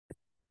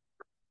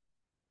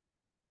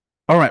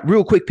All right,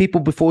 real quick, people,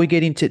 before we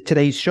get into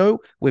today's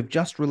show, we've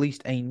just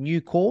released a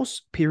new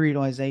course,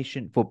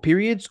 Periodization for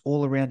Periods,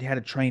 all around how to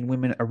train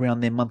women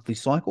around their monthly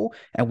cycle,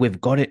 and we've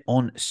got it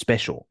on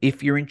special.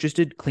 If you're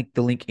interested, click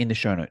the link in the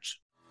show notes.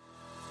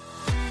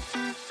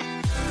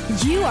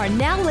 You are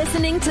now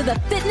listening to the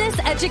Fitness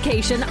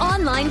Education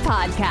Online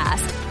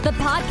Podcast, the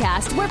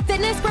podcast where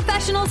fitness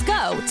professionals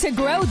go to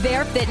grow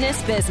their fitness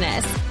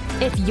business.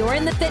 If you're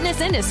in the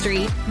fitness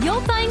industry,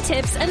 you'll find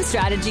tips and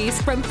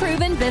strategies from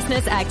proven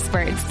business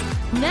experts.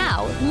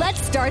 Now,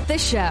 let's start the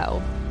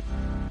show.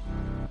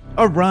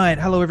 All right.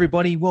 Hello,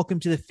 everybody. Welcome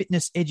to the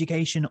Fitness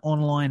Education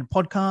Online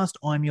Podcast.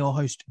 I'm your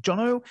host,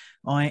 Jono.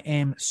 I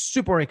am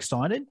super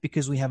excited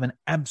because we have an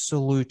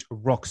absolute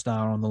rock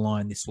star on the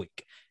line this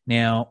week.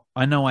 Now,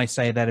 I know I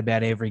say that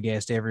about every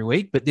guest every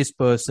week, but this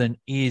person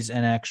is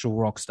an actual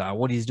rock star.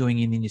 What he's doing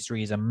in the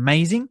industry is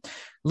amazing. A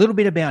little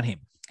bit about him.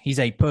 He's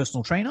a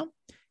personal trainer.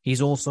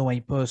 He's also a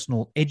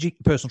personal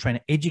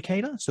trainer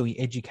educator, so he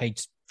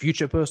educates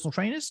future personal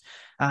trainers.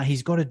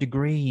 He's got a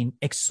degree in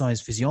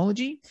exercise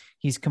physiology.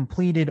 He's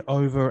completed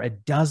over a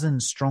dozen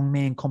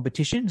strongman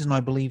competitions, and I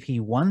believe he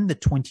won the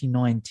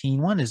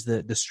 2019 one as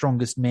the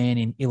strongest man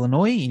in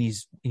Illinois in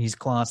his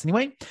class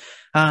anyway.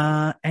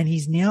 And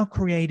he's now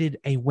created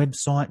a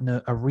website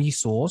and a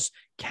resource,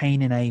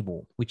 Cane and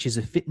Able, which is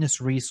a fitness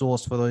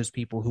resource for those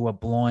people who are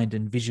blind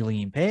and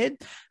visually impaired.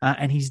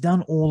 And he's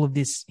done all of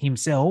this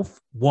himself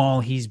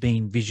while he's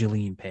been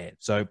visually impaired.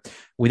 So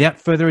without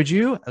further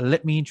ado,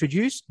 let me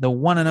introduce the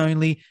one and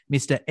only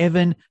Mr.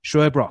 Evan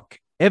Scherbrock.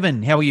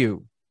 Evan, how are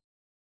you?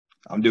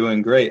 I'm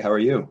doing great. How are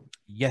you?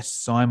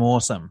 Yes, I'm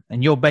awesome.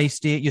 And you're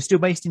still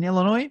based in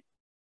Illinois?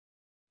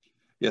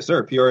 Yes,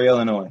 sir. Peoria,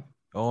 Illinois.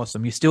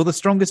 Awesome. You're still the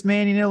strongest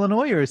man in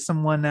Illinois, or is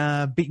someone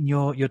beating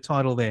your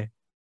title there?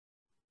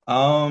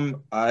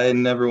 I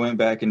never went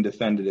back and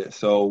defended it,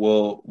 so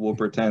we'll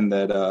pretend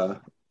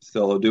that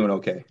still doing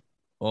okay.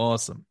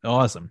 Awesome.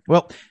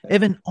 Well,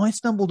 Evan, I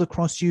stumbled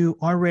across you.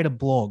 I read a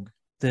blog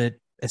that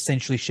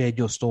essentially shared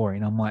your story,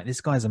 and I'm like,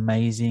 this guy's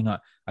amazing.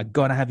 I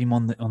got to have him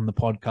on the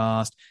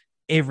podcast.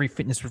 Every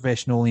fitness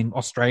professional in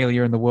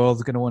Australia and the world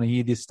is going to want to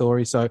hear this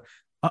story. So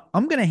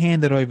I'm going to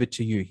hand it over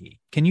to you here.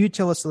 Can you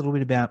tell us a little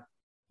bit about?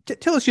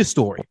 Tell us your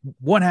story.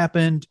 What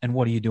happened and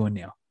what are you doing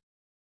now?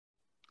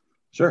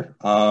 Sure.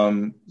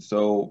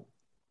 So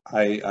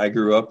I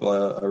grew up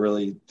a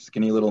really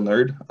skinny little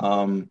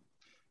nerd.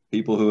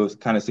 People who have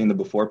kind of seen the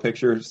before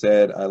picture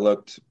said I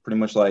looked pretty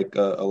much like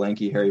a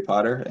lanky Harry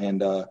Potter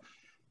and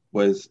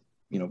was,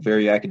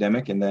 very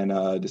academic, and then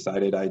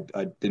decided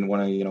I didn't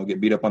want to, get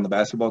beat up on the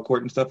basketball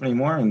court and stuff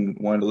anymore, and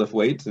wanted to lift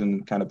weights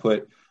and kind of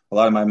put a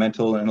lot of my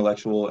mental and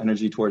intellectual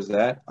energy towards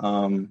that.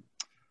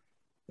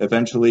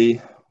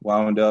 Eventually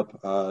wound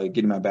up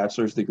getting my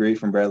bachelor's degree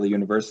from Bradley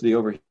University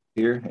over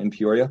here in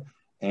Peoria,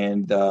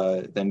 and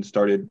then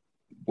started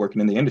working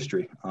in the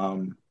industry.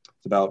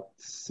 It's about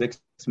 6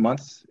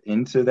 months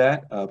into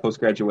that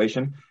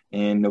post-graduation.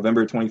 In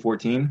November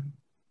 2014,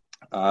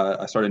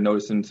 I started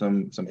noticing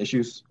some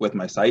issues with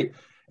my sight,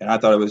 and I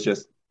thought it was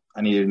just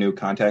I needed a new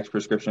contacts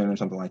prescription or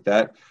something like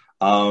that.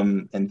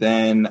 And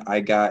then I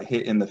got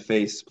hit in the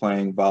face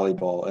playing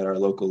volleyball at our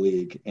local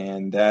league,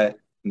 and that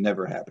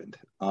never happened.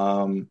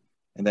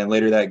 And then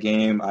later that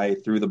game, I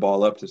threw the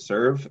ball up to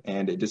serve,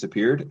 and it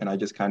disappeared, and I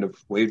just kind of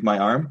waved my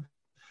arm.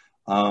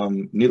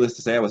 Needless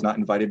to say, I was not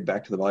invited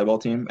back to the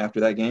volleyball team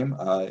after that game.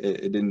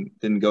 It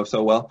didn't go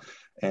so well,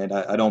 and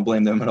I don't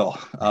blame them at all.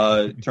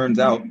 It turns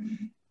out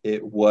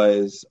it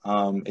was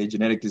a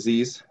genetic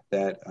disease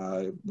that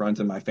runs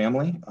in my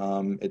family.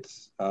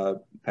 It's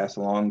passed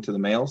along to the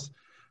males,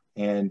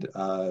 and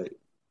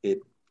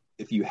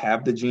if you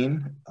have the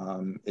gene,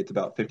 it's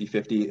about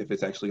 50-50 if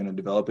it's actually going to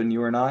develop in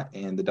you or not.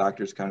 And the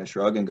doctors kind of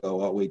shrug and go,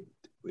 well,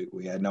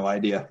 we had no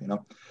idea,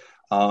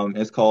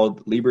 It's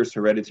called Leber's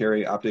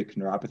hereditary optic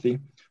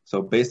neuropathy.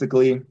 So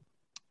basically,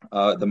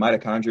 the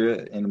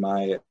mitochondria in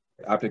my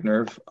optic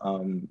nerve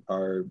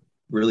are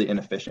really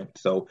inefficient.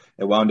 So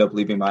it wound up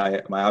leaving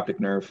my optic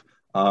nerve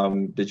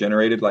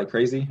degenerated like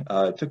crazy.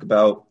 It took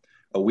about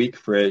a week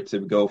for it to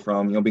go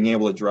from, being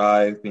able to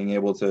drive, being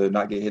able to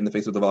not get hit in the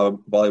face with the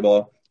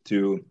volleyball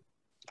to,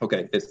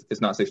 okay,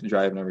 it's not safe to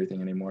drive and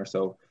everything anymore.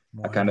 So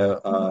wow. I kind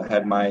of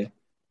had my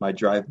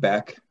drive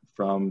back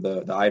from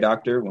the eye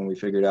doctor when we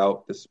figured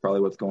out this is probably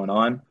what's going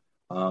on.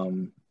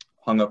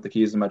 Hung up the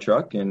keys in my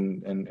truck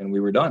and we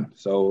were done.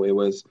 So it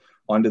was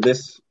onto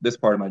this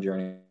part of my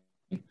journey.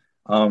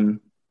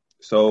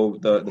 So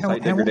the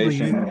site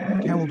degradation.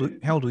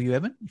 How old were you,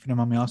 Evan? If you don't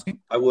mind me asking.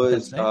 I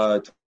was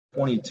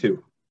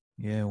 22.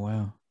 Yeah.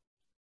 Wow.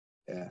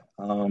 Yeah.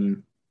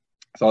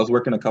 So I was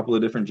working a couple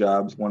of different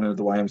jobs, one at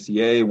the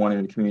YMCA, one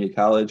in a community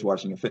college,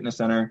 watching a fitness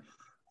center,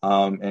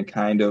 and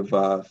kind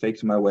of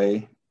faked my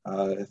way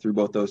through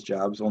both those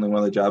jobs. Only one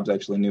of the jobs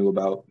actually knew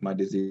about my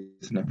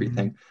disease and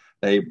everything. Mm-hmm.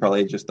 They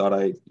probably just thought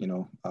I,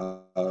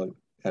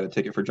 had a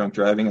ticket for drunk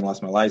driving and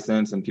lost my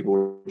license, and people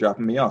were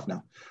dropping me off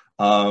now.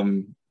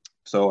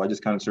 So I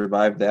just kind of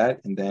survived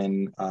that. And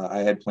then I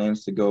had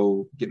plans to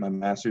go get my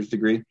master's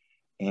degree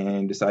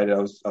and decided I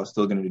was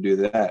still going to do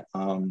that.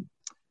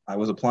 I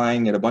was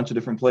applying at a bunch of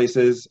different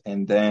places.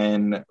 And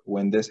then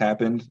when this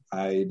happened,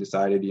 I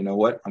decided, you know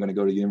what, I'm going to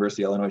go to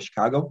University of Illinois,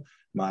 Chicago.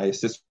 My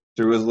sister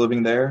was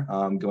living there,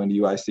 going to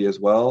UIC as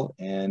well.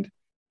 And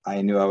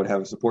I knew I would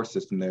have a support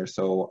system there.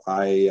 So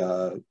I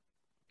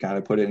kind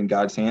of put it in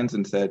God's hands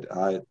and said,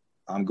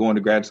 I'm going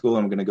to grad school.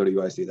 I'm going to go to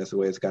UIC. That's the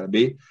way it's got to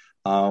be.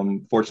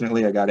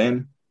 Fortunately, I got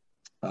in,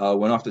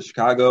 went off to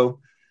Chicago.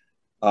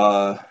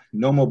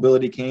 No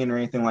mobility cane or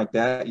anything like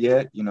that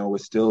yet.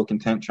 Was still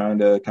content trying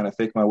to kind of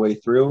fake my way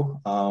through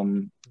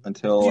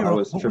until I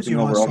was tripping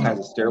over all kinds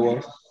of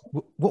stairwells.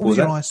 What was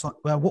your eyesight?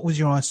 What was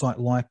your eyesight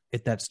like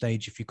at that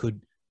stage, if you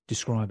could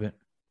describe it?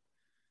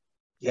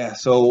 Yeah,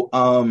 so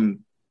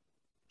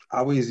I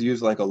always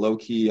use like a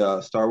low-key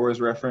Star Wars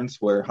reference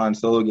where Han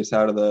Solo gets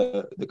out of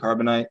the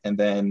carbonite and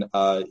then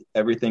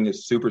everything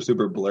is super,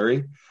 super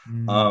blurry.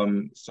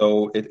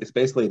 So it's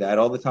basically that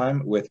all the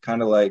time with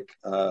kind of like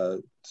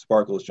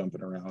sparkles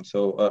jumping around.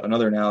 So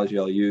another analogy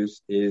I'll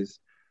use is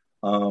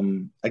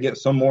I get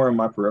some more in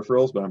my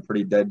peripherals, but I'm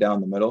pretty dead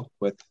down the middle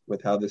with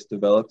how this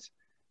developed.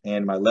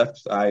 And my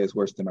left eye is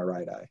worse than my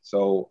right eye.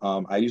 So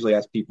I usually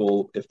ask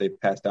people if they've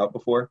passed out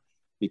before,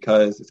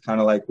 because it's kind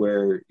of like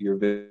where your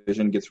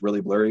vision gets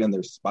really blurry and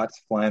there's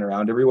spots flying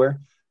around everywhere.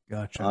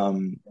 Gotcha.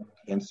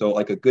 And so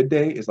like a good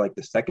day is like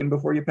the second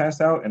before you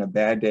pass out, and a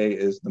bad day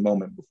is the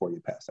moment before you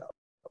pass out.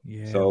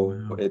 Yeah. So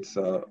wow. it's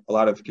a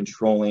lot of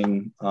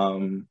controlling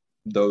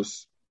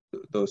those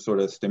sort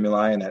of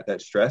stimuli and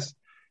that stress.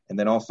 And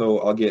then also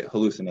I'll get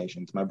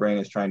hallucinations. My brain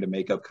is trying to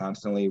make up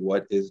constantly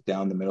what is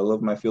down the middle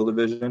of my field of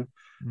vision.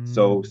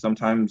 So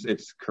sometimes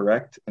it's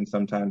correct and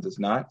sometimes it's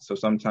not. So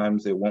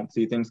sometimes it won't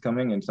see things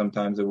coming and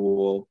sometimes it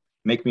will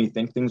make me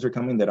think things are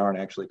coming that aren't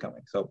actually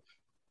coming. So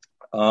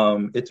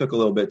it took a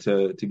little bit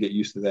to get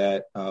used to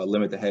that,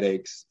 limit the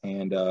headaches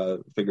and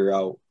figure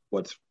out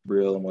what's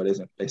real and what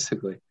isn't,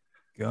 basically.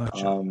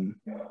 Gotcha.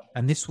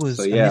 And this was,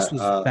 so yeah,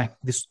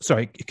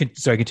 sorry,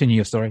 continue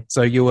your story.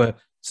 So you were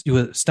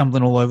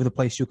stumbling all over the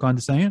place, you're kind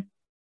of saying?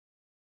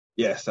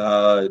 Yes,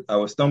 I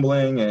was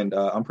stumbling and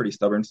I'm pretty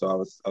stubborn. So I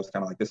was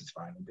kind of like, this is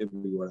fine. It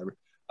will be whatever.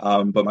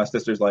 But my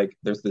sister's like,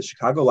 there's the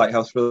Chicago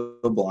Lighthouse for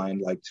the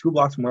Blind, like 2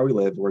 blocks from where we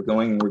live. We're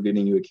going and we're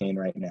getting you a cane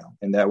right now.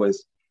 And that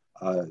was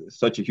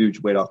such a huge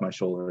weight off my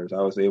shoulders.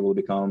 I was able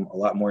to become a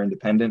lot more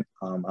independent.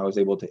 I was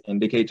able to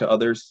indicate to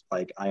others,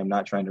 like, I am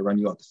not trying to run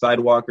you off the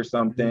sidewalk or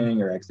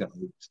something, or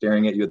accidentally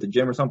staring at you at the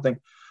gym or something.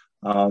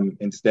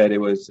 Instead, it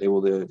was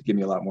able to give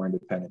me a lot more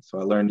independence. So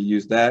I learned to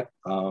use that.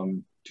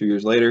 2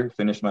 years later,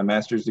 finished my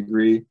master's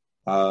degree,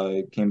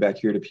 came back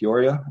here to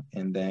Peoria,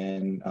 and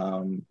then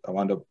I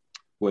wound up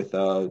with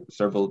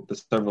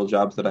several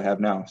jobs that I have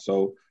now.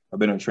 So I've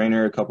been a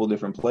trainer a couple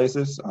different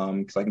places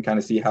because I can kind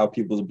of see how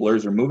people's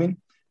blurs are moving.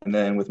 And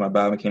then with my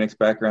biomechanics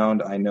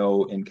background, I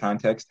know in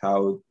context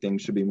how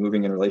things should be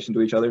moving in relation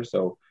to each other.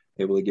 So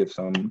able to give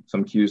some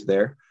cues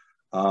there.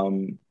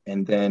 And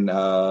then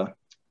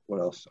what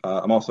else?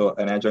 I'm also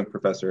an adjunct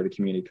professor at a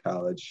community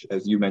college,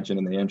 as you mentioned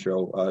in the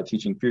intro,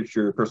 teaching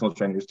future personal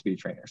trainers to be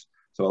trainers.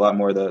 So a lot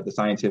more the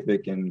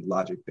scientific and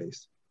logic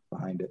base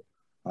behind it.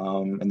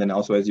 And then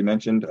also, as you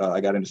mentioned,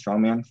 I got into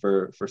strongman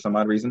for some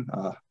odd reason.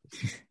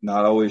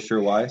 Not always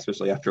sure why,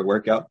 especially after a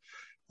workout.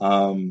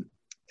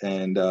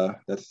 And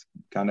that's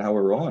kind of how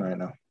we're rolling right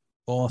now.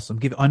 Awesome.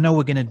 I know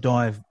we're going to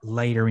dive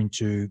later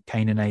into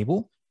Cane and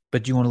Able,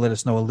 but do you want to let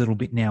us know a little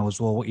bit now as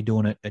well what you're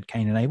doing at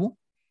Cane and Able?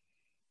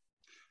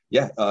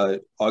 Yeah,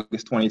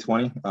 August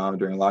 2020,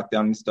 during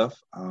lockdown and stuff,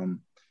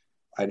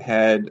 I'd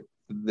had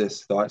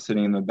this thought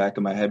sitting in the back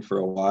of my head for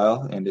a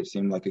while, and it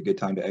seemed like a good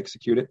time to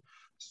execute it.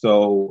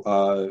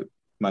 So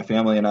my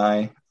family and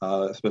I,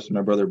 especially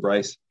my brother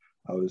Bryce,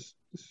 I was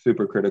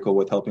super critical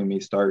with helping me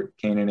start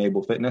Cane and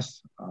Able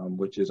Fitness,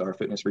 which is our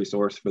fitness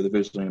resource for the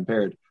visually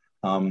impaired.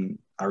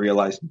 I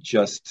realized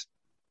just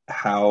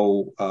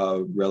how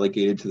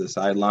relegated to the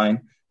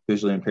sideline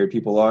visually impaired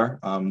people are,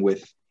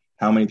 with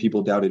how many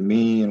people doubted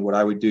me and what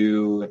I would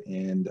do,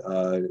 and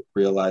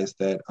realized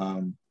that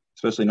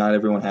especially not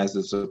everyone has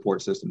the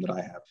support system that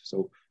I have.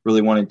 So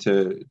really wanted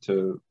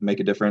to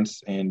make a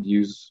difference and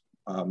use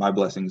my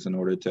blessings in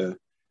order to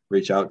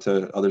reach out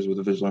to others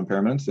with visual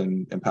impairments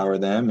and empower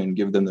them and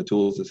give them the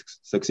tools to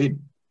succeed.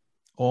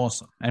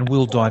 Awesome. And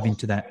we'll dive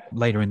into that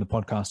later in the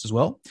podcast as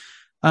well.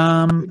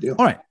 All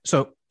right.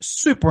 So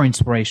super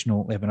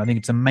inspirational, Evan. I think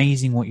it's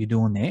amazing what you're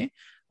doing there.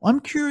 I'm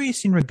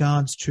curious in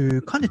regards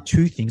to kind of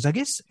 2 things. I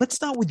guess let's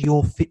start with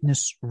your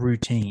fitness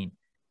routine.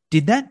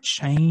 Did that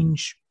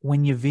change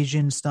when your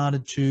vision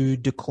started to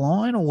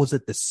decline, or was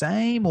it the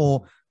same?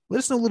 Or let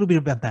us know a little bit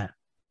about that.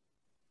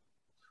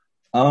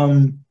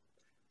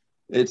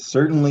 It's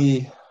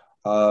certainly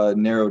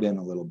narrowed in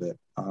a little bit.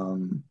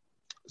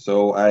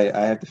 So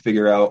I have to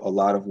figure out a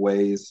lot of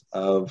ways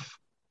of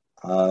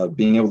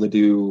being able to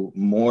do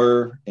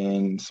more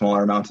in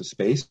smaller amounts of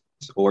space,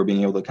 or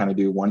being able to kind of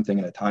do one thing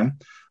at a time.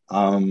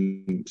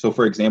 So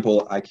for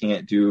example, I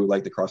can't do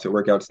like the CrossFit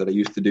workouts that I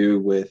used to do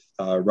with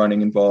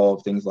running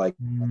involved, things like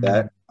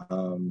that.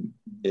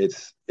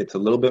 It's a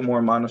little bit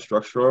more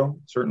monostructural,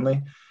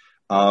 certainly,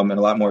 and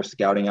a lot more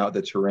scouting out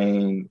the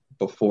terrain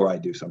before I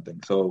do something.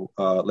 So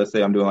let's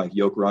say I'm doing like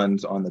yoke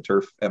runs on the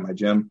turf at my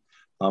gym.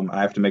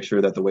 I have to make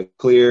sure that the weight's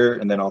clear,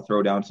 and then I'll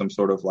throw down some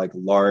sort of like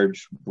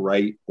large,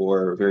 bright,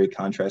 or very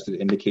contrasted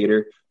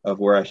indicator of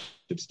where I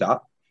should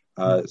stop.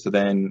 So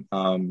then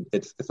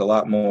it's a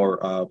lot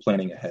more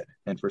planning ahead.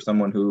 And for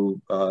someone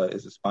who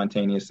is as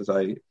spontaneous as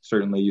I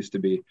certainly used to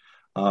be,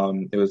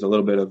 it was a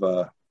little bit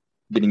of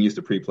getting used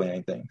to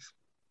pre-planning things.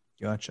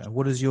 Gotcha.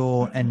 What is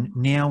and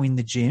now in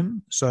the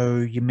gym, so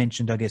you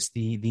mentioned, I guess,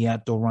 the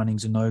outdoor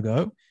running's a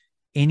no-go.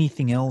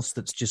 Anything else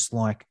that's just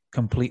like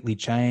completely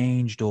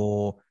changed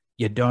or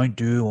you don't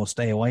do or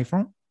stay away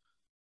from?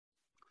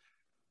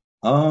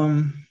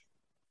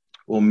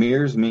 Well,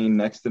 mirrors mean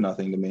next to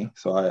nothing to me.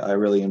 So I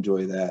really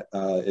enjoy that.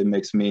 It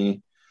makes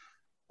me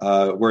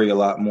worry a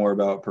lot more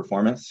about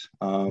performance.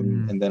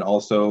 And then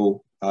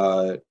also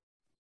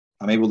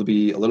I'm able to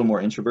be a little more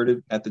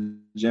introverted at the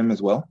gym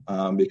as well,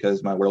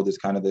 because my world is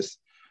kind of this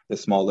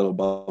small little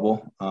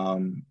bubble.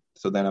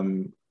 So then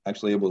I'm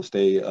actually able to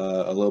stay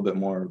a little bit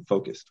more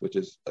focused, which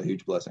is a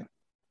huge blessing.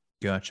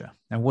 Gotcha.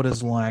 And what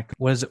does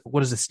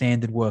a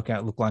standard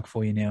workout look like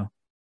for you now?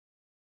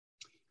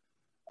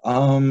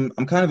 I'm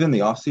kind of in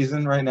the off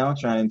season right now,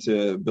 trying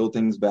to build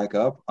things back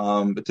up.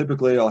 But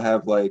typically I'll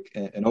have like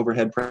an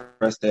overhead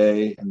press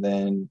day, and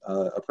then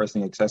a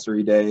pressing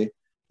accessory day,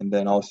 and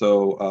then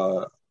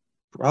also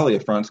probably a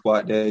front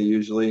squat day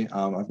usually.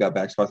 I've got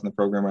back squats in the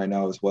program right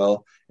now as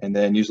well, and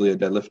then usually a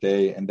deadlift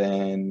day, and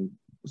then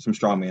some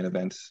strongman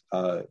events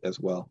as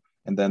well.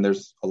 And then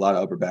there's a lot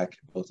of upper back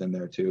built in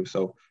there too.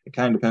 So it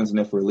kind of depends on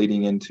if we're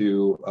leading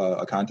into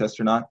a contest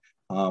or not.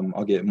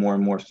 I'll get more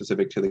and more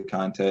specific to the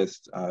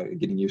contest,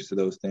 getting used to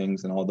those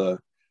things and all the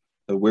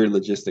weird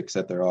logistics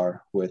that there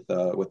are with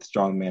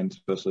strongman,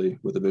 especially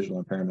with a visual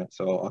impairment.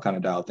 So I'll kind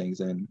of dial things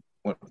in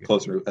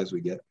closer as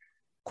we get.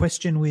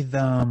 Question with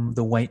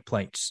the weight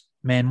plates.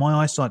 Man,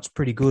 my eyesight's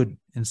pretty good,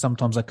 and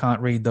sometimes I can't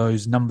read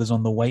those numbers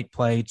on the weight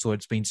plates, or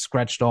it's been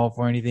scratched off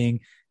or anything.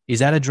 Is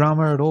that a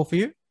drama at all for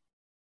you?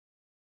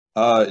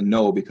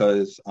 No,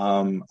 because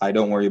I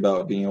don't worry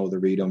about being able to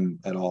read them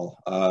at all.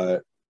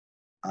 I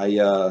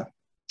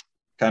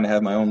kind of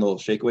have my own little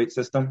shake weight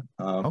system.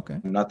 Okay.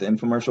 Not the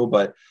infomercial,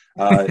 but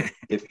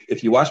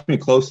if you watch me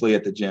closely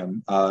at the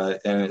gym,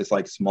 and it's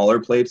like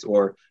smaller plates,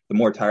 or the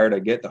more tired I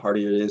get, the harder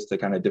it is to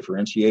kind of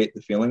differentiate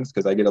the feelings,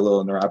 because I get a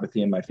little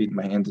neuropathy in my feet and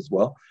my hands as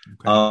well.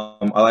 Okay.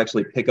 I'll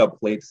actually pick up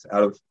plates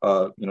out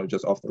of,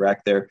 just off the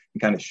rack there,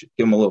 and kind of give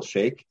them a little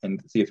shake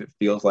and see if it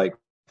feels like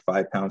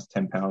 5 pounds,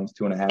 10 pounds,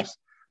 2.5,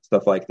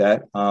 stuff like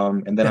that.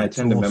 And then I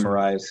tend to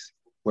memorize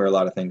where a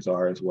lot of things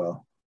are as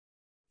well.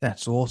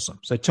 That's awesome.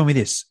 So tell me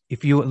this,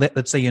 if you,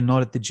 let's say you're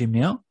not at the gym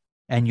now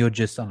and you're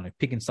just, I don't know,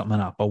 picking something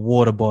up, a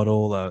water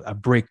bottle, a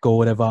brick or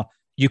whatever,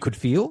 you could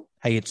feel,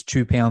 hey, it's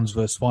 2 pounds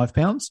versus 5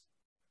 pounds.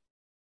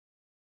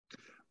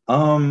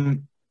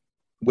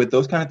 With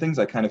those kind of things,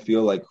 I kind of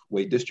feel like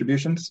weight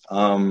distributions.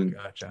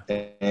 Gotcha.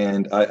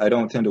 And I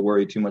don't tend to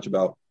worry too much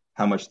about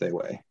how much they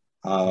weigh.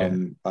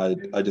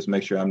 I just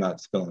make sure I'm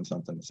not spilling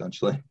something,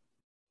 essentially.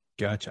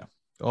 Gotcha.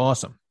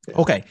 Awesome. Yeah.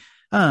 Okay.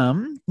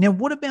 Now,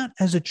 what about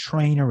as a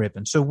trainer,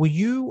 Evan? So were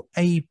you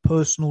a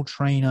personal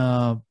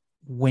trainer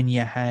when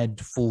you had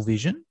full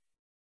vision?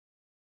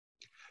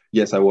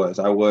 Yes, I was.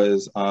 I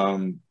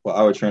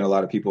would train a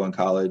lot of people in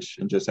college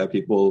and just have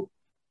people,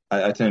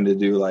 I tended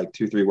to do like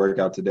 2-3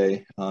 workouts a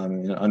day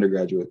in an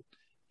undergraduate.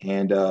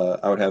 And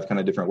I would have kind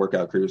of different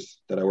workout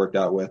crews that I worked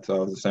out with. So I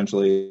was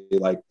essentially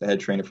like the head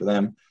trainer for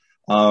them.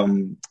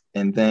 And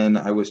then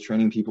I was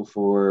training people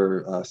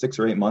for 6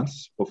 or 8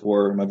 months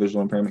before my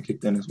visual impairment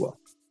kicked in as well.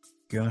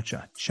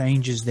 Gotcha.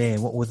 Changes there.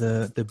 What were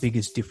the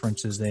biggest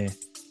differences there?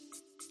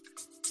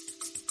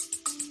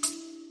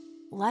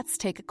 Let's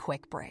take a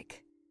quick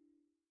break.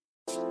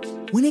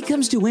 When it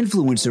comes to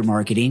influencer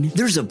marketing,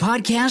 there's a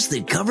podcast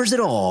that covers it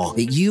all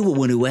that you will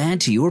want to add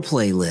to your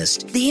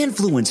playlist. The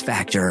Influence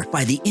Factor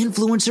by the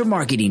Influencer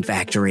Marketing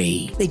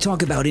Factory. They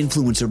talk about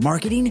influencer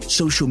marketing,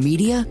 social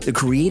media, the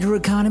creator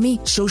economy,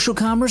 social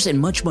commerce, and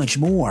much, much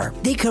more.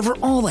 They cover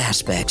all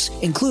aspects,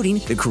 including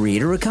the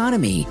creator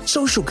economy,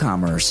 social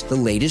commerce, the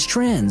latest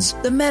trends,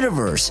 the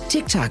metaverse,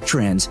 TikTok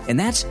trends, and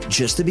that's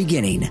just the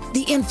beginning.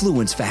 The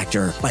Influence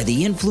Factor by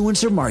the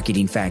Influencer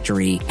Marketing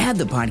Factory. Add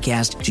the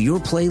podcast to your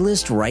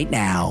playlist right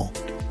now.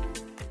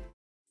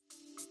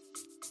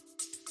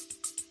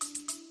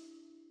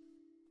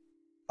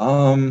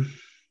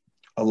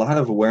 A lot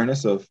of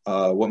awareness of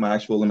what my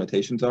actual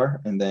limitations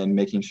are, and then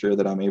making sure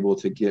that I'm able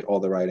to get all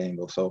the right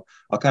angles. So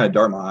I'll kind of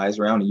dart my eyes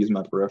around and use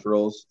my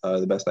peripherals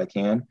the best I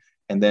can.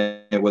 And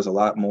then it was a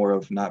lot more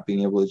of not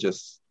being able to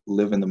just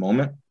live in the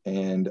moment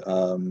and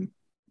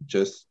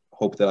just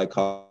hope that I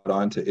caught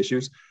on to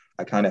issues.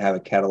 I kind of have a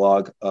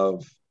catalog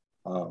of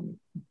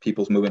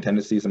people's movement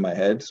tendencies in my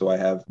head. So I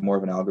have more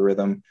of an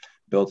algorithm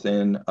built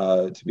in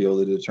to be able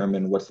to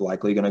determine what's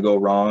likely going to go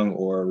wrong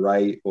or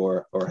right,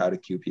 or how to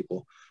cue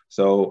people.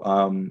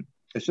 So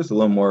it's just a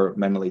little more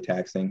mentally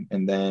taxing,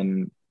 and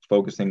then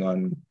focusing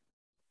on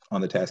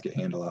the task at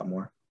hand a lot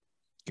more.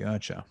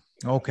 Gotcha.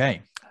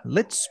 Okay.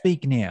 Let's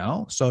speak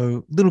now.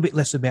 So a little bit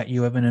less about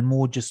you, Evan, and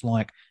more just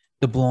like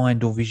the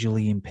blind or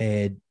visually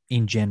impaired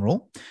in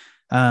general.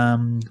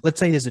 Let's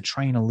say there's a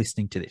trainer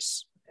listening to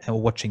this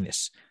or watching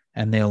this,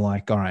 and they're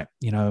like, all right,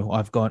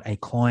 I've got a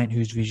client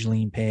who's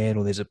visually impaired,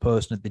 or there's a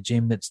person at the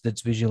gym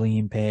that's visually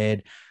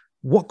impaired.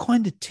 What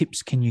kind of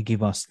tips can you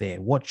give us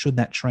there? What should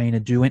that trainer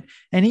do? And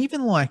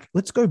even like,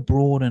 let's go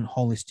broad and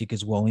holistic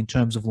as well in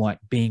terms of like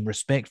being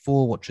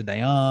respectful. What should they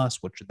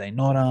ask? What should they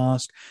not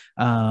ask?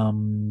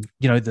 And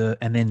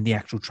then the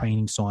actual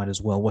training side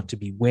as well, what to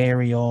be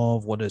wary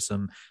of,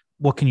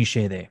 what can you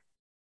share there?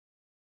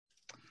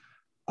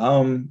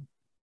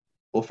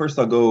 Well, first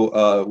I'll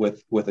go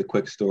with a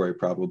quick story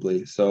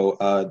probably.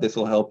 So this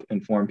will help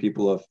inform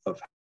people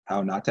of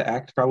how not to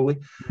act probably.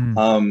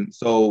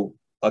 So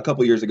a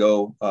couple of years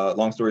ago,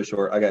 long story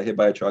short, I got hit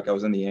by a truck. I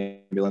was in the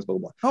ambulance, blah,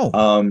 blah,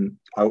 blah.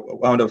 I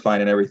wound up fine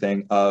and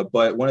everything.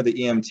 But one of the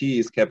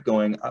EMTs kept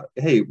going,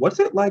 hey, what's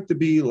it like to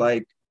be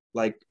like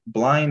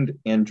blind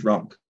and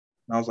drunk?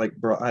 And I was like,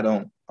 bro,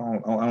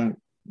 I'm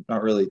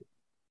not really,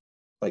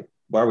 like,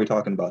 why are we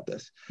talking about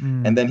this?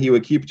 And then he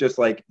would keep just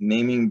like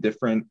naming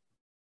different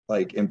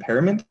like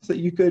impairments that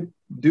you could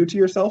do to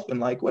yourself, and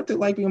like, what's it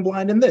like being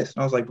blind in this?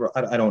 And I was like, bro,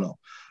 I don't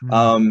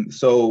know.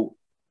 So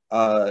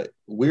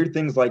weird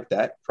things like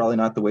that, probably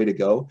not the way to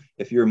go.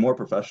 If you're more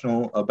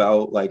professional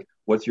about like,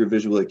 what's your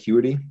visual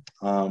acuity?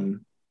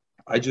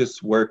 I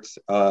just worked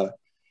down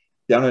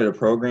at a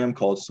program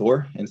called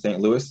SOAR in St.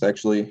 Louis,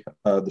 actually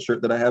the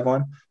shirt that I have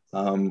on,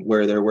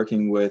 where they're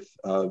working with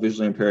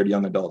visually impaired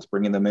young adults,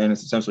 bringing them in.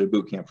 It's essentially a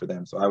boot camp for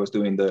them. So I was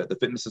doing the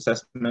fitness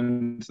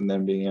assessments and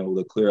then being able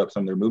to clear up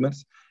some of their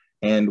movements.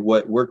 And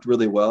what worked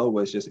really well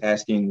was just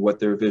asking what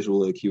their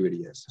visual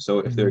acuity is. So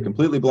if they're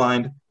completely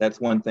blind,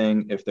 that's one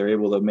thing. If they're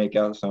able to make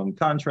out some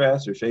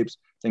contrast or shapes,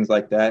 things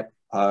like that,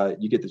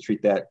 you get to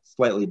treat that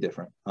slightly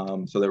different.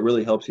 So that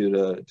really helps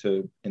you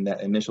to in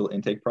that initial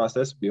intake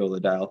process, be able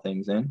to dial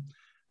things in.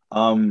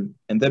 And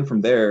then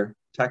from there,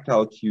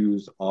 tactile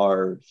cues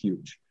are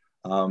huge.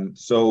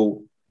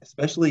 So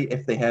especially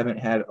if they haven't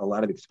had a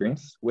lot of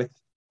experience with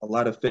a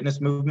lot of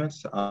fitness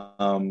movements,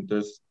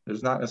 there's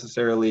not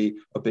necessarily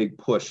a big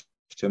push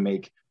to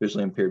make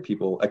visually impaired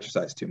people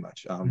exercise too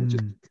much, which is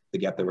the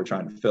gap that we're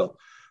trying to fill.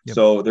 Yep.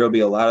 So there'll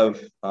be a lot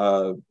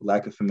of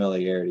lack of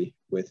familiarity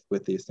with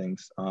these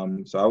things.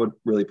 So I would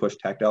really push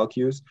tactile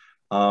cues.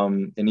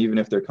 And even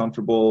if they're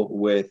comfortable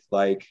with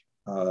like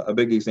a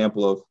big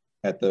example of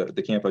at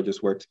the camp I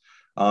just worked,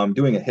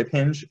 doing a hip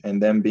hinge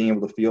and then being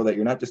able to feel that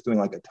you're not just doing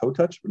like a toe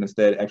touch, but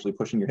instead actually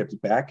pushing your hips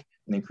back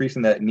and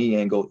increasing that knee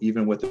angle,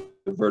 even with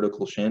the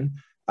vertical shin.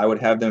 I would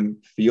have them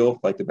feel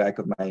like the back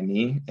of my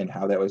knee and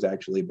how that was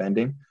actually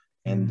bending.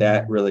 And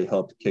that really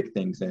helped kick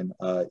things in,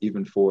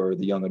 even for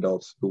the young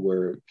adults who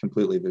were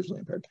completely visually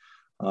impaired.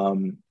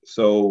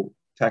 So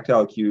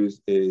tactile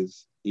cues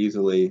is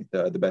easily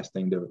the best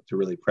thing to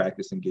really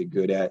practice and get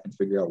good at and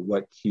figure out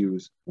what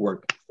cues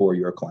work for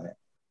your client.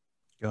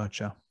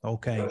 Gotcha.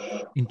 Okay.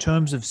 In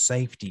terms of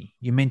safety,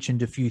 you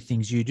mentioned a few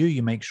things you do.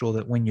 You make sure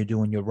that when you're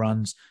doing your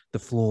runs, the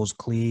floor's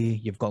clear.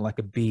 You've got like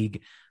a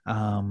big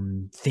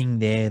thing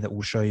there that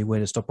will show you where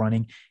to stop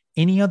running.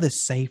 Any other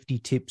safety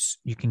tips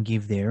you can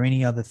give there?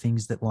 Any other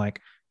things that like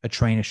a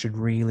trainer should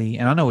really,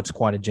 and I know it's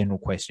quite a general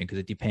question because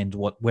it depends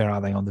where are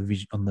they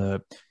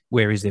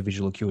where is their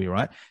visual acuity,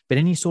 right? But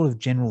any sort of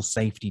general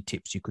safety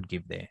tips you could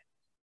give there?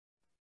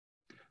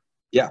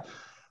 Yeah.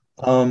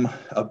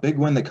 A big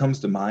one that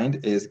comes to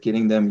mind is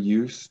getting them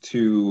used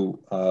to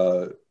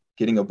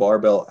getting a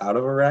barbell out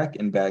of a rack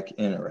and back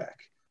in a rack.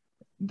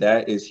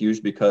 That is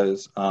huge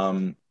because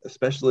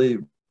especially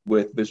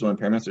with visual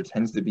impairments, there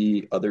tends to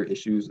be other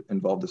issues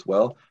involved as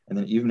well. And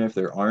then even if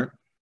there aren't,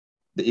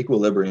 the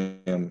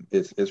equilibrium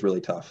is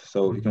really tough.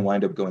 So you can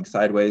wind up going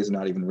sideways and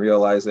not even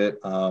realize it,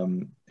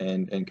 and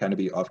kind of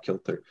be off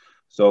kilter.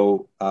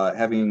 So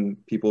having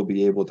people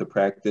be able to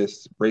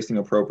practice bracing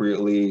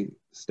appropriately,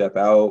 step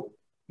out,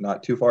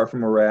 not too far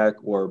from a rack,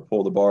 or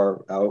pull the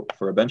bar out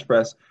for a bench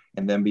press,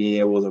 and then being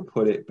able to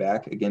put it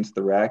back against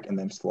the rack and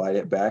then slide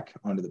it back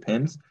onto the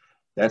pins.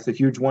 That's a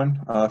huge one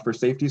for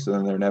safety. So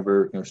then they're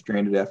never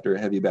stranded after a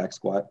heavy back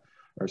squat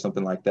or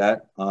something like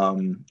that.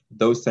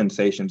 Those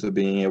sensations of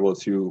being able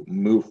to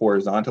move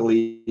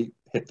horizontally,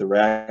 hit the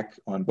rack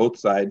on both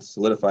sides,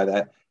 solidify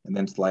that, and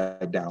then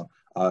slide down.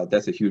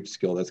 That's a huge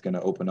skill that's going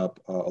to open up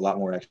a lot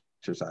more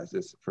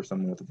exercises for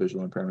someone with a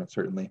visual impairment,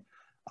 certainly.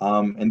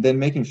 And then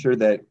making sure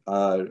that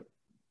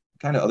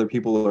kind of other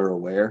people are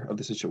aware of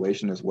the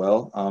situation as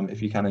well.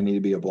 If you kind of need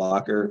to be a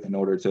blocker in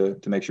order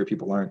to make sure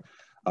people aren't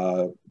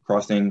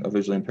crossing a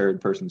visually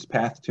impaired person's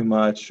path too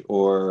much,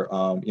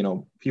 or,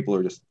 people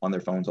are just on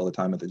their phones all the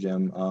time at the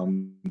gym.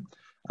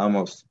 I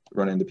almost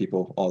run into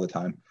people all the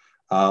time.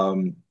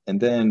 And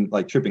then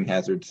like tripping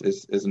hazards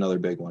is another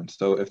big one.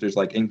 So if there's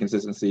like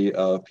inconsistency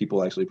of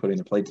people actually putting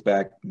their plates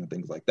back,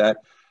 things like that,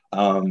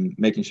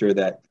 making sure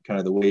that kind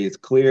of the way is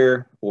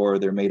clear or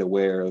they're made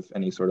aware of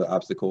any sort of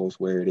obstacles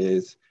where it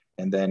is.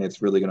 And then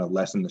it's really going to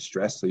lessen the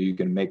stress. So you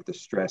can make the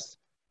stress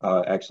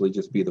actually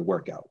just be the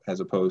workout as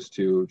opposed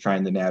to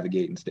trying to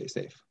navigate and stay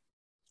safe.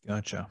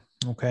 Gotcha.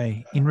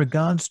 Okay. In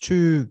regards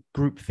to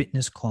group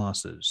fitness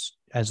classes,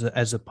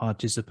 as a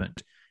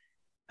participant.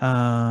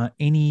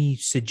 Any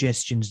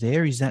suggestions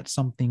there? Is that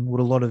something, would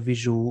a lot of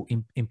visual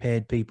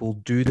impaired people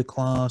do the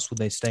class? Would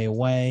they stay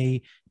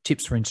away?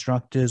 Tips for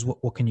instructors?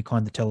 What can you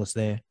kind of tell us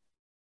there?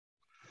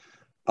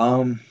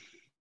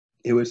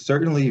 It would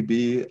certainly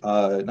be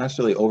not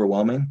necessarily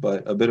overwhelming,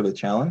 but a bit of a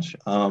challenge.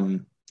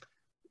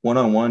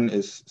 One-on-one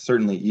is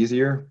certainly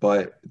easier,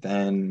 but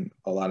then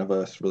a lot of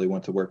us really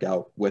want to work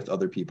out with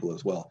other people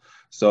as well.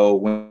 So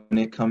when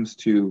it comes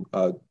to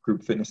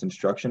group fitness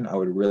instruction, I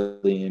would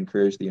really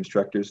encourage the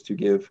instructors to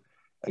give,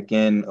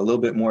 again, a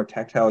little bit more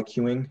tactile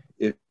cueing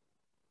if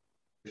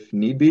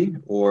need be,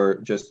 or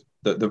just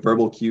the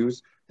verbal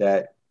cues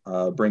that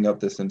bring up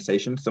the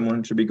sensation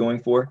someone should be going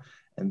for.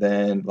 And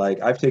then,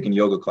 like, I've taken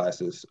yoga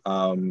classes.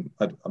 I'm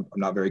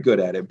not very good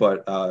at it,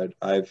 but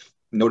I've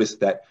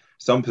noticed that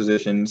some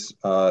positions,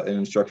 an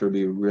instructor will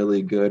be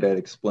really good at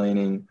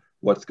explaining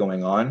what's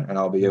going on, and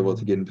I'll be able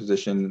to get in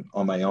position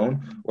on my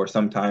own. Or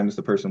sometimes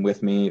the person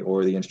with me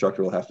or the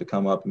instructor will have to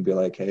come up and be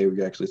like, hey,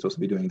 we're actually supposed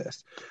to be doing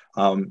this.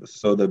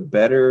 So the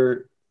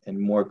better and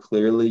more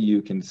clearly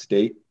you can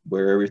state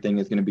where everything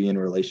is going to be in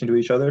relation to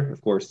each other, of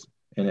course,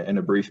 in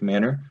a brief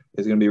manner,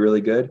 is going to be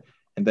really good.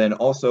 And then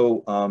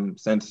also,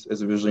 since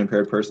as a visually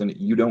impaired person,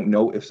 you don't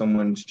know if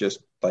someone's just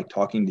like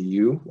talking to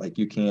you, like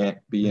you can't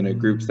be in a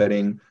group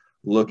setting,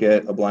 look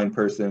at a blind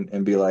person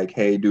and be like,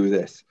 hey, do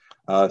this.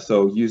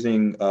 So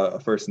using a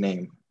first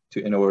name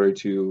in order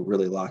to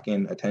really lock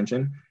in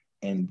attention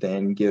and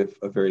then give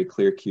a very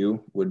clear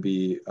cue would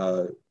be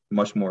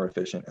much more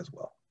efficient as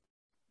well.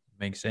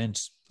 Makes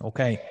sense.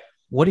 Okay.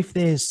 What if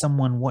there's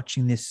someone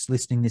watching this,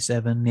 listening to this,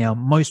 Evan? Now,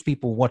 most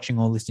people watching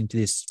or listening to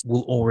this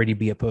will already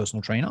be a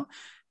personal trainer.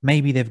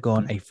 Maybe they've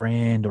got a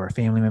friend or a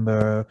family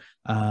member,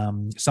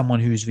 someone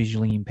who's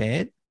visually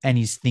impaired and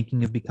is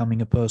thinking of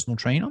becoming a personal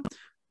trainer.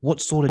 What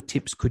sort of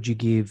tips could you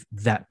give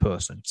that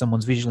person?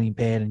 Someone's visually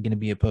impaired and going to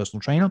be a personal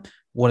trainer.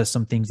 What are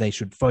some things they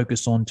should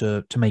focus on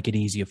to make it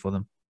easier for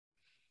them?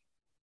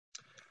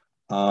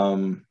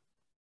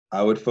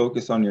 I would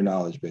focus on your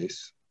knowledge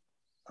base.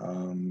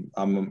 I'm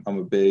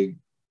a big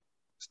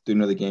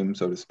student of the game,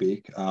 so to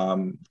speak.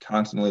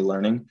 Constantly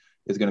learning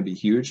is going to be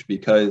huge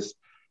because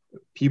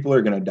people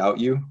are going to doubt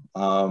you,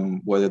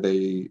 whether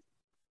you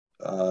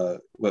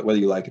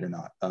like it or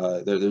not.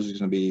 There's going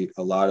to be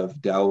a lot of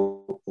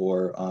doubt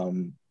or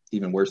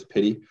even worse,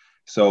 pity.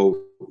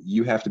 So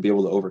you have to be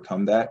able to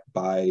overcome that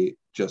by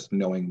just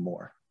knowing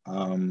more.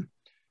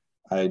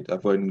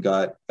 I've went and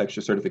got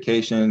extra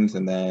certifications,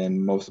 and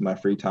then most of my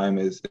free time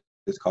is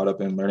caught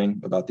up in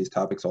learning about these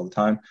topics all the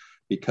time,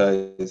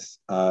 because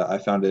I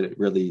found it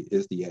really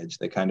is the edge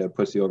that kind of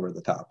puts you over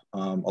the top. A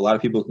lot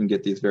of people can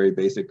get these very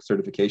basic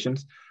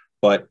certifications,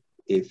 but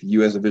if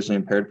you as a visually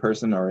impaired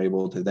person are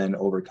able to then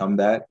overcome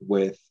that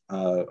with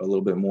a little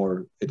bit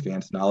more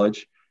advanced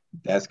knowledge,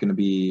 that's going to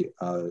be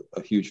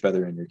a huge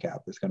feather in your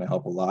cap. It's going to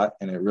help a lot,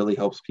 and it really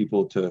helps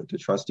people to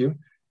trust you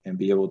and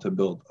be able to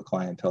build a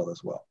clientele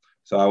as well.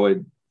 So I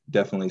would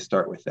definitely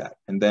start with that,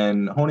 and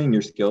then honing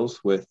your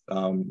skills with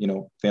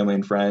family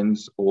and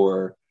friends,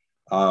 or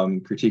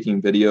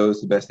critiquing videos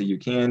the best that you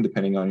can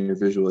depending on your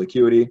visual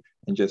acuity,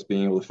 and just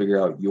being able to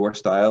figure out your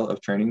style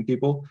of training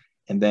people.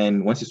 And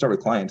then once you start with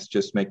clients,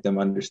 just make them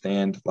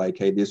understand, like,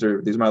 hey, these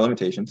are my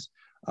limitations.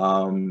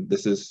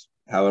 This is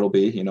how it'll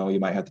be. You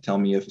might have to tell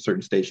me if a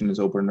certain station is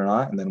open or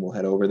not, and then we'll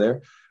head over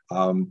there.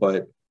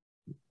 But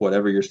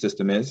whatever your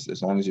system is,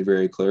 as long as you're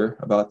very clear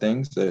about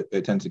things,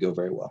 it tends to go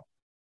very well.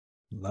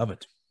 Love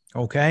it.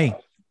 Okay.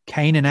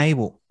 Cain and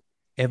Abel.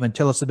 Evan,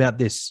 tell us about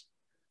this.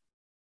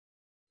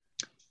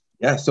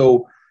 Yeah.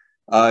 So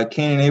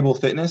Cain and Abel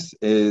Fitness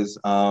is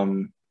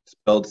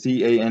spelled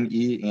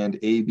C-A-N-E and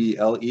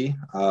A-B-L-E.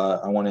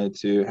 I wanted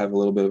to have a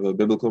little bit of a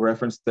biblical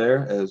reference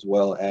there, as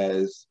well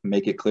as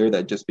make it clear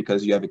that just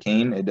because you have a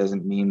cane, it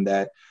doesn't mean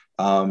that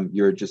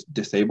you're just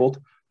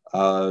disabled.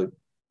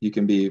 You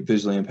can be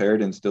visually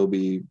impaired and still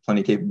be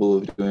plenty capable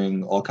of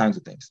doing all kinds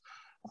of things.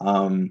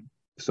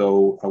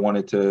 So I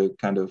wanted to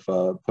kind of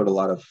put a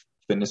lot of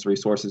fitness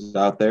resources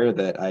out there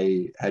that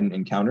I hadn't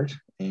encountered,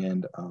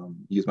 and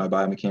use my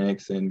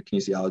biomechanics and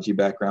kinesiology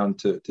background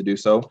to do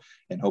so,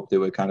 and hope they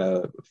would kind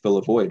of fill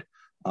a void.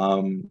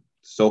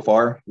 So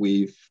far,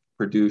 we've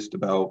produced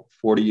about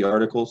 40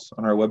 articles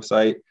on our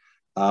website,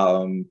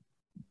 a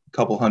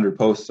couple hundred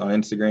posts on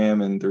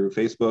Instagram and through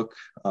Facebook,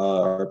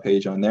 our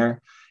page on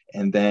there.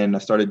 And then I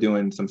started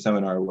doing some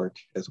seminar work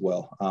as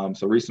well.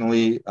 So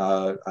recently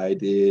I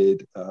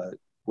did,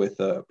 with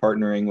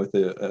partnering with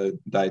a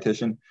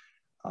dietitian,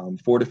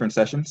 4 different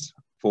sessions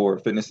for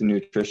fitness and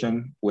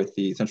nutrition with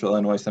the Central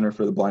Illinois Center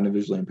for the Blind and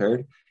Visually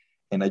Impaired.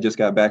 And I just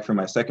got back from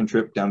my second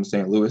trip down to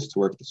St. Louis to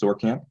work at the SOAR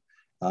camp,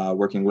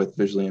 working with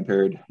visually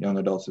impaired young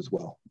adults as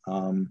well.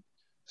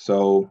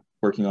 So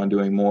working on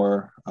doing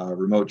more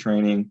remote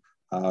training.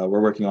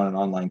 We're working on an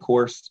online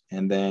course.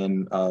 And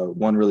then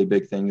one really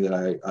big thing that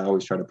I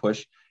always try to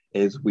push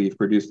is we've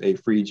produced a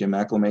free gym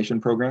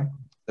acclimation program,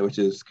 which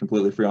is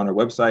completely free on our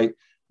website.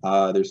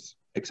 There's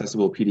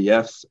accessible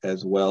PDFs,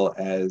 as well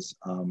as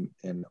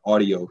an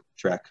audio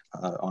track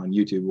on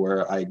YouTube,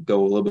 where I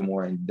go a little bit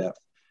more in depth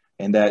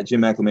And that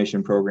gym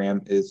acclimation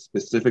program is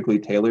specifically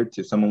tailored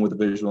to someone with a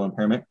visual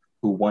impairment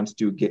who wants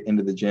to get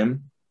into the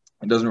gym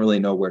and doesn't really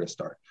know where to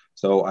start.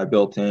 So I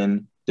built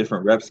in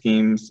different rep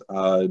schemes,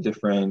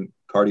 different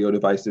cardio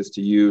devices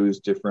to use,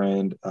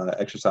 different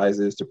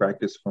exercises to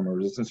practice from a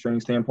resistance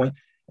training standpoint.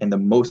 And the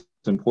most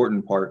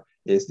important part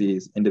is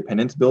these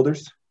independence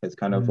builders. It's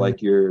kind of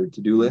like your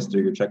to-do list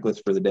or your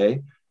checklist for the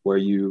day, where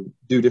you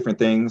do different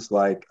things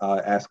like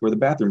ask where the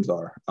bathrooms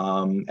are,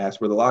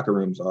 ask where the locker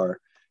rooms are,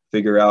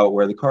 figure out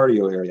where the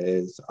cardio area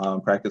is,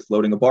 practice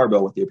loading a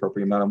barbell with the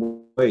appropriate amount of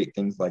weight,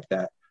 things like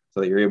that, so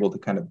that you're able to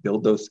kind of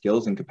build those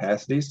skills and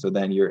capacities. So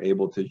then you're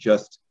able to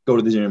just go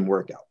to the gym and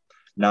work out,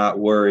 not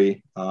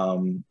worry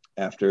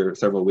after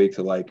several weeks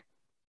of like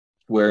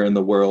where in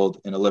the world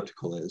an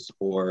elliptical is,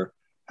 or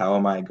how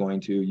am I going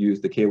to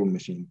use the cable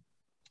machine.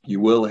 You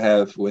will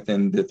have,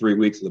 within the 3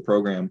 weeks of the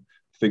program,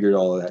 figured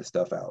all of that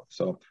stuff out.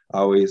 So I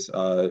always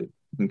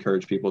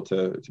encourage people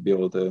to be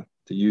able to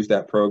use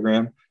that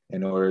program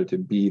in order to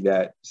be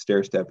that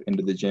stair step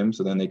into the gym,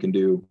 so then they can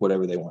do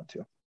whatever they want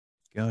to.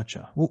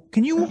 Gotcha. Well,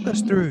 can you walk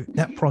us through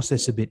that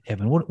process a bit,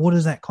 Evan? What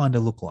does that kind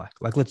of look like?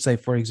 Like, let's say,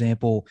 for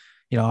example,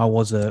 I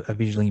was a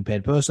visually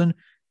impaired person.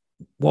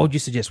 What would you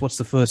suggest? What's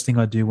the first thing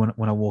I do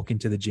when I walk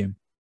into the gym?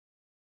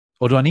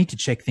 Or do I need to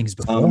check things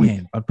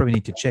beforehand? I'd probably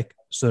need to check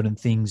certain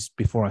things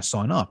before I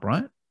sign up,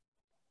 right?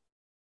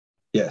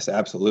 Yes,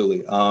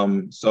 absolutely.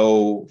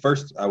 So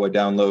first I would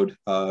download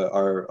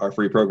our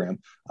free program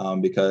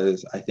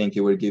because I think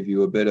it would give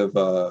you a bit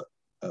of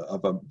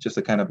just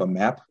a kind of a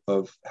map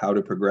of how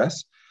to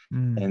progress.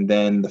 And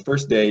then the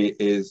first day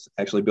is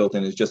actually built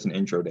in as just an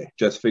intro day.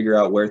 Just figure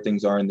out where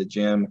things are in the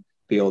gym,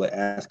 be able to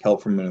ask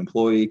help from an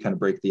employee, kind of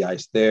break the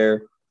ice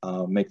there,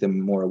 make them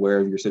more aware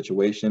of your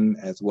situation,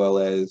 as well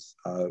as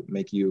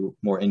make you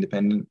more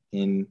independent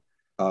in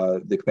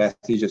the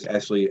capacity to just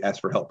actually ask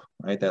for help,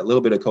 right? That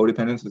little bit of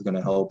codependence is going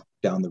to help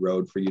down the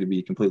road for you to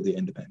be completely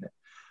independent.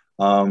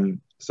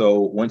 So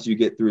once you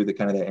get through the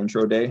kind of that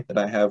intro day that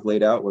I have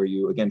laid out, where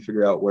you again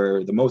figure out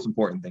where the most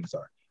important things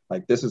are,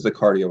 like this is a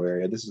cardio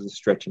area, this is a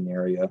stretching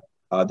area,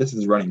 this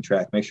is running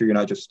track. Make sure you're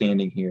not just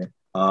standing here.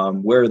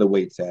 Where are the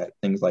weights at?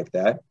 Things like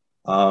that.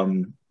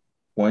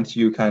 Once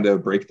you kind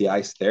of break the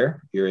ice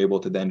there, you're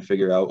able to then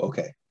figure out,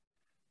 okay,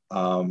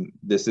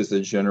 this is a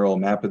general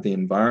map of the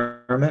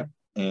environment,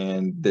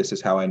 and this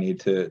is how I need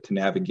to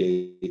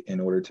navigate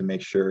in order to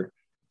make sure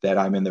that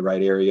I'm in the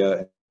right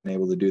area and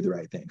able to do the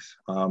right things.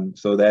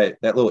 So that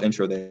little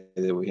intro that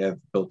we have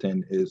built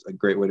in is a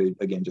great way to,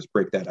 again, just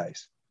break that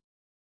ice.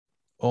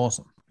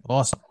 Awesome.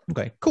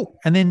 Okay, cool.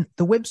 And then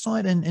the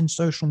website and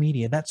social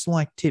media, that's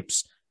like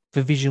tips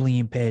for visually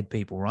impaired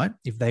people, right?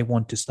 If they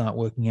want to start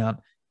working out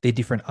their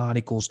different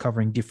articles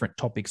covering different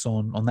topics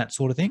on that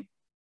sort of thing.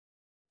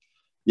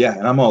 Yeah,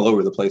 and I'm all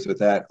over the place with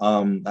that.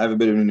 I have a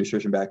bit of a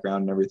nutrition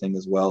background and everything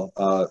as well.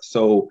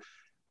 So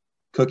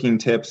cooking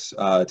tips,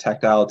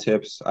 tactile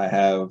tips. I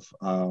have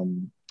a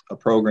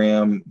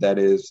program that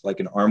is like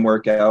an arm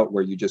workout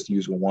where you just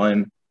use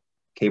one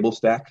cable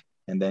stack,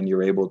 and then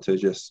you're able to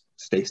just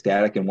stay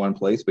static in one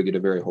place, but get a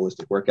very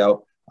holistic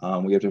workout.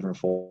 We have different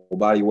full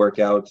body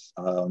workouts.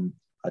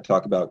 I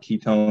talk about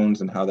ketones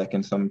and how that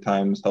can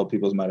sometimes help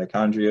people's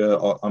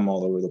mitochondria. I'm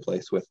all over the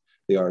place with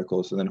the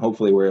articles. So then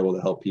hopefully we're able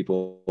to help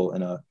people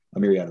in a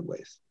myriad of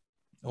ways.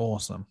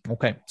 Awesome.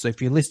 Okay. So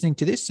if you're listening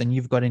to this and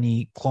you've got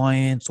any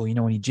clients or,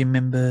 any gym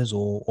members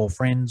or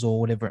friends or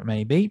whatever it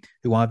may be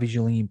who are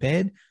visually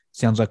impaired,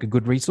 sounds like a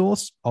good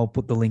resource. I'll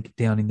put the link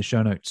down in the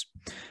show notes.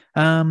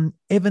 Evan,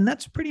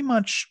 that's pretty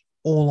much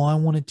all I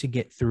wanted to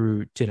get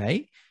through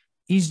today.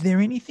 Is there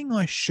anything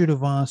I should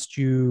have asked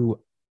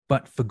you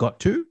but forgot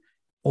to?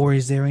 Or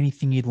is there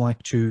anything you'd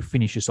like to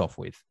finish us off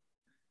with?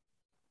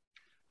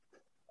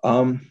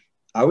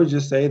 I would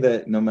just say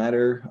that no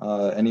matter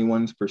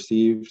anyone's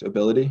perceived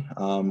ability,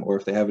 or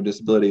if they have a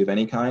disability of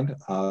any kind,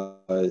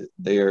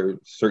 they are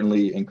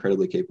certainly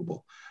incredibly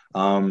capable.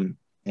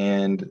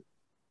 And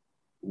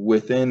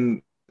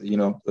within,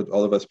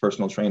 all of us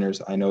personal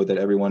trainers, I know that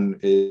everyone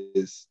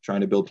is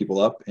trying to build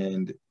people up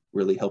and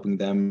really helping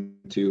them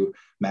to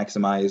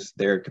maximize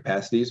their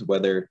capacities,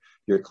 whether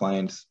your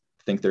clients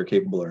think they're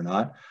capable or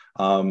not.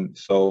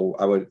 So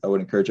I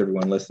would encourage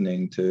everyone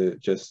listening to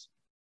just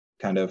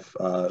kind of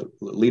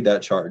lead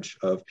that charge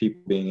of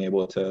people being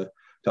able to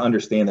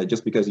understand that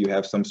just because you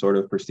have some sort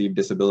of perceived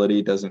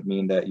disability doesn't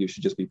mean that you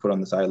should just be put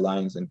on the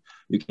sidelines and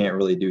you can't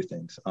really do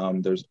things.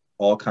 There's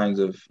all kinds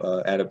of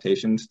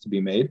adaptations to be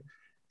made,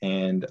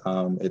 and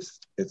it's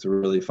a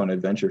really fun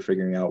adventure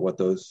figuring out what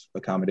those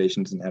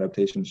accommodations and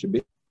adaptations should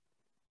be.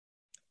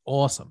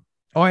 Awesome.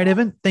 All right,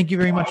 Evan, thank you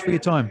very much for your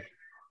time.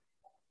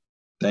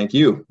 Thank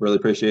you. Really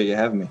appreciate you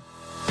having me.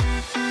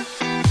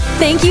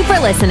 Thank you for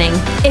listening.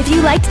 If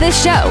you liked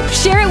this show,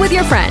 share it with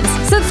your friends,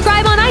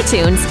 subscribe on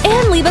iTunes,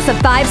 and leave us a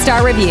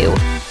 5-star review.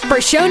 For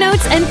show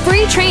notes and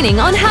free training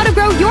on how to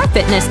grow your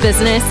fitness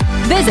business,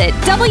 visit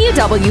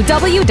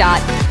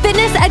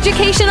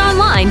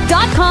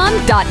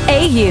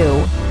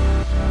www.fitnesseducationonline.com.au.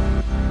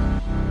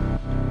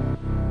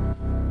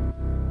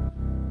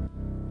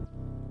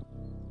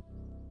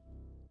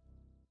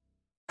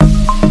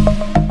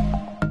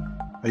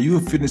 you a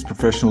fitness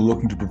professional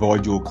looking to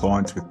provide your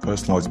clients with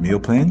personalised meal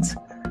plans?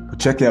 Well,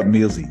 check out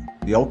Mealsy,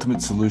 the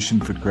ultimate solution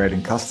for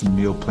creating custom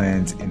meal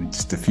plans in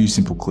just a few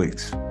simple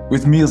clicks.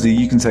 With Mealsy,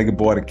 you can say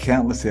goodbye to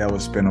countless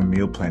hours spent on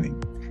meal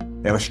planning.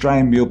 Our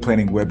Australian meal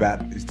planning web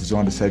app is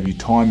designed to save you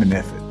time and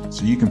effort,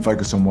 so you can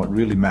focus on what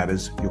really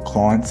matters, your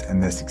clients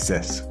and their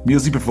success.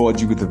 Mealsy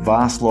provides you with a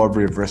vast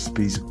library of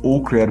recipes,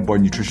 all created by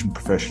nutrition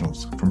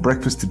professionals. From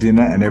breakfast to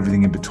dinner and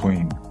everything in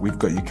between, we've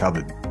got you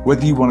covered.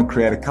 Whether you want to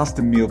create a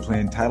custom meal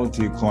plan tailored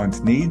to your client's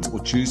needs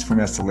or choose from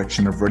our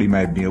selection of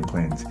ready-made meal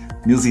plans,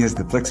 Mealsy has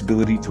the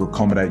flexibility to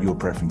accommodate your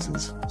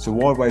preferences. So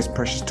why waste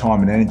precious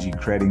time and energy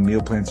creating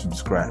meal plans from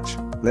scratch?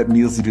 Let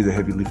Mealsy do the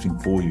heavy lifting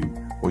for you,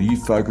 while you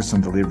focus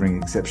on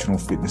delivering exceptional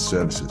fitness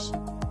services.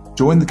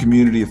 Join the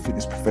community of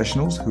fitness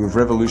professionals who have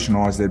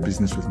revolutionised their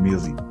business with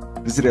Mealsy.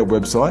 Visit our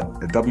website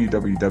at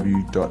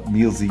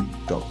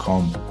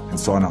www.mealsy.com and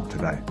sign up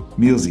today.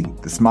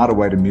 Mealsy, the smarter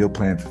way to meal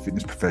plan for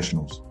fitness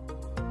professionals.